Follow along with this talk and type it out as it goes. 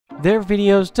Their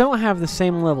videos don't have the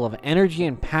same level of energy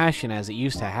and passion as it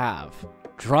used to have.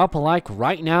 Drop a like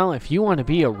right now if you want to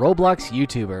be a Roblox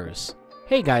YouTubers.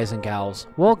 Hey guys and gals,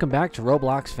 welcome back to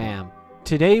Roblox Fam.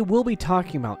 Today we'll be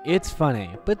talking about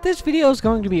ItsFunneh, but this video is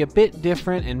going to be a bit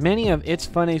different and many of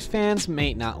ItsFunneh's fans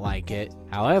may not like it.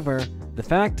 However, the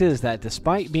fact is that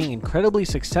despite being incredibly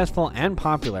successful and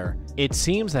popular, it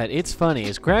seems that ItsFunneh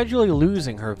is gradually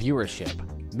losing her viewership.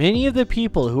 Many of the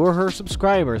people who are her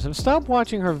subscribers have stopped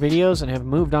watching her videos and have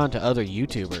moved on to other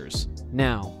YouTubers.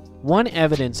 Now, one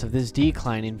evidence of this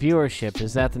decline in viewership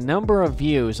is that the number of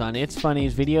views on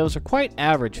ItsFunneh's videos are quite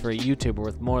average for a YouTuber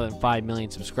with more than 5 million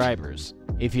subscribers.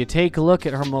 If you take a look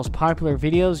at her most popular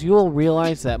videos, you will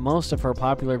realize that most of her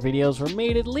popular videos were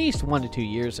made at least 1 to 2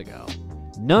 years ago.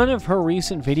 None of her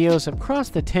recent videos have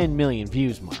crossed the 10 million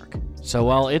views mark. So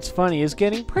while ItsFunneh is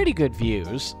getting pretty good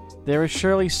views, there is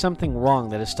surely something wrong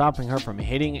that is stopping her from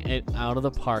hitting it out of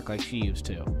the park like she used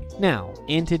to. Now,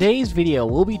 in today's video,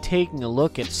 we'll be taking a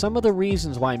look at some of the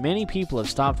reasons why many people have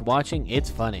stopped watching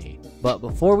ItsFunneh. But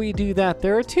before we do that,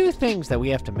 there are two things that we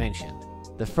have to mention.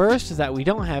 The first is that we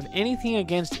don't have anything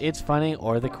against ItsFunneh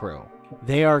or the crew.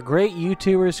 They are great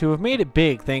YouTubers who have made it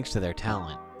big thanks to their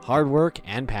talent, hard work,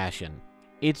 and passion.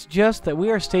 It's just that we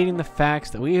are stating the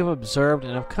facts that we have observed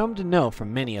and have come to know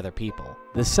from many other people.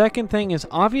 The second thing is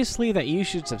obviously that you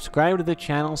should subscribe to the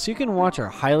channel so you can watch our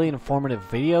highly informative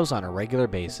videos on a regular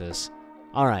basis.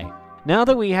 Alright, now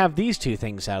that we have these two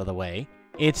things out of the way,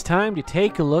 it's time to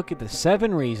take a look at the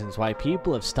 7 reasons why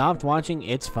people have stopped watching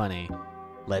ItsFunneh.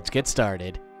 Let's get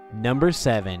started. Number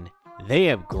 7. They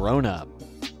have grown up.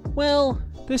 Well,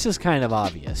 this is kind of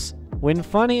obvious. When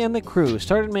Funneh and the crew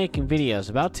started making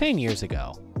videos about 10 years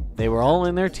ago, they were all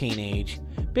in their teenage.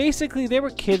 Basically, they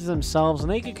were kids themselves and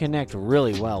they could connect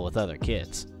really well with other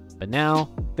kids. But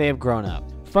now, they have grown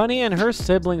up. Funneh and her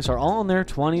siblings are all in their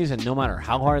 20s and no matter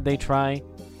how hard they try,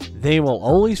 they will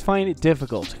always find it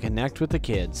difficult to connect with the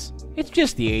kids. It's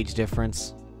just the age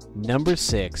difference. Number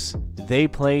 6. They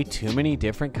play too many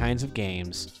different kinds of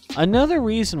games. Another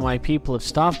reason why people have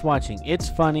stopped watching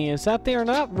ItsFunneh is that they are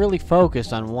not really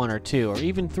focused on 1 or 2 or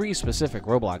even 3 specific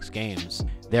Roblox games.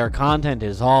 Their content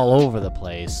is all over the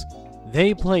place.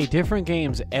 They play different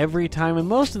games every time and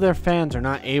most of their fans are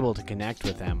not able to connect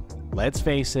with them. Let's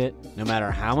face it, no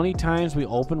matter how many times we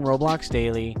open Roblox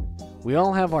daily, we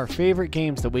all have our favorite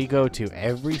games that we go to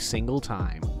every single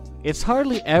time. It's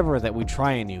hardly ever that we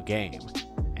try a new game.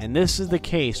 And this is the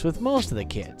case with most of the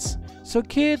kids. So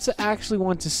kids actually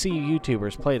want to see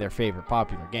YouTubers play their favorite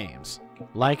popular games,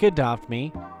 like Adopt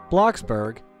Me,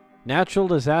 Bloxburg, Natural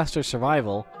Disaster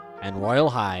Survival, and Royal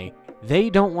High.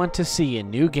 They don't want to see a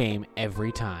new game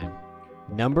every time.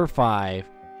 Number 5.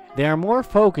 They are more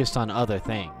focused on other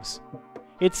things.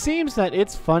 It seems that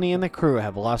ItsFunneh and the crew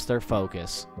have lost their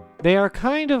focus. They are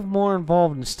kind of more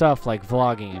involved in stuff like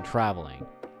vlogging and traveling.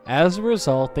 As a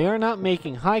result, they are not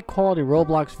making high-quality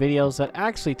Roblox videos that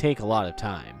actually take a lot of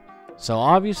time. So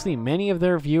obviously many of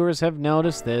their viewers have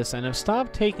noticed this and have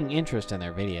stopped taking interest in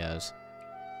their videos.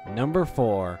 Number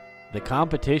 4. The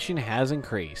competition has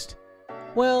increased.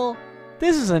 Well,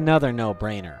 this is another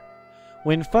no-brainer.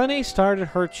 When Funneh started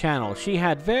her channel, she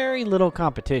had very little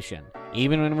competition.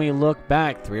 Even when we look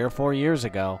back 3 or 4 years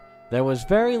ago, there was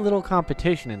very little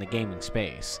competition in the gaming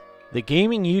space. The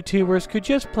gaming YouTubers could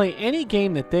just play any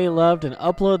game that they loved and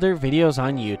upload their videos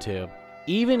on YouTube,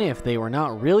 even if they were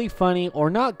not really funny or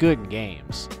not good in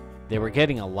games. They were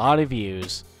getting a lot of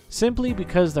views, simply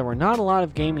because there were not a lot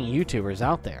of gaming YouTubers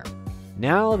out there.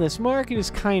 Now this market is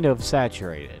kind of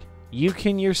saturated. You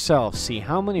can yourself see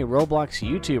how many Roblox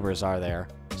YouTubers are there,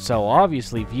 so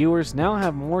obviously viewers now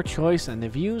have more choice and the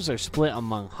views are split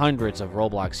among hundreds of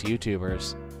Roblox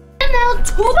YouTubers. Now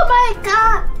to the mic.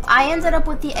 I ended up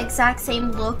with the exact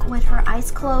same look with her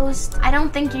eyes closed. I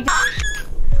don't think you guys...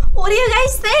 What do you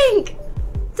guys think?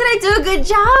 Did I do a good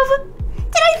job?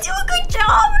 Did I do a good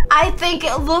job? I think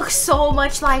it looks so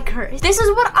much like her. This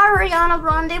is what Ariana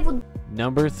Grande would...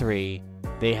 Number 3.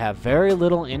 They have very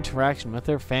little interaction with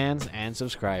their fans and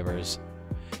subscribers.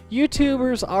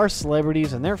 YouTubers are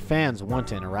celebrities and their fans want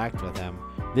to interact with them.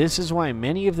 This is why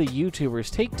many of the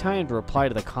YouTubers take time to reply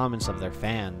to the comments of their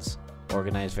fans,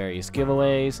 organize various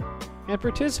giveaways, and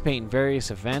participate in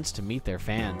various events to meet their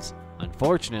fans.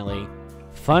 Unfortunately,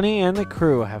 Funneh and the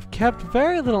crew have kept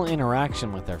very little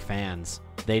interaction with their fans.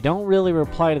 They don't really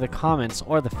reply to the comments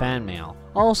or the fan mail.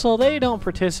 Also, they don't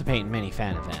participate in many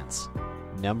fan events.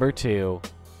 Number 2.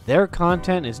 Their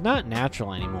content is not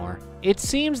natural anymore. It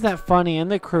seems that Funneh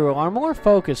and the crew are more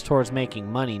focused towards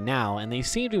making money now, and they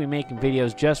seem to be making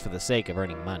videos just for the sake of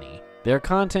earning money. Their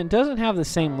content doesn't have the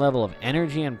same level of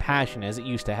energy and passion as it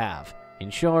used to have. In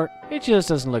short, it just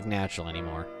doesn't look natural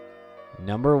anymore.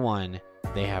 Number 1.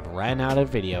 They have ran out of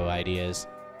video ideas.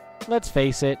 Let's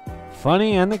face it,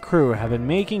 Funneh and the crew have been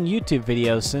making YouTube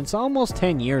videos since almost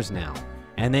 10 years now,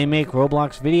 and they make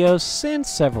Roblox videos since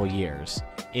several years.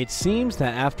 It seems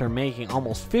that after making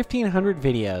almost 1,500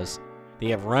 videos, they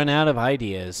have run out of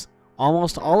ideas.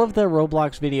 Almost all of their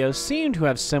Roblox videos seem to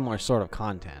have similar sort of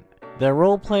content. Their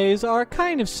role plays are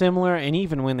kind of similar, and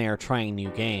even when they are trying new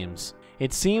games,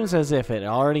 it seems as if it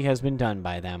already has been done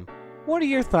by them. What are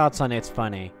your thoughts on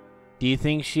ItsFunneh? Do you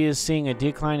think she is seeing a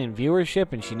decline in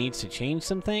viewership and she needs to change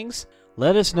some things?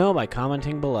 Let us know by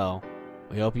commenting below.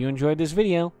 We hope you enjoyed this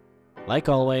video. Like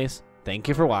always, thank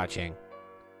you for watching.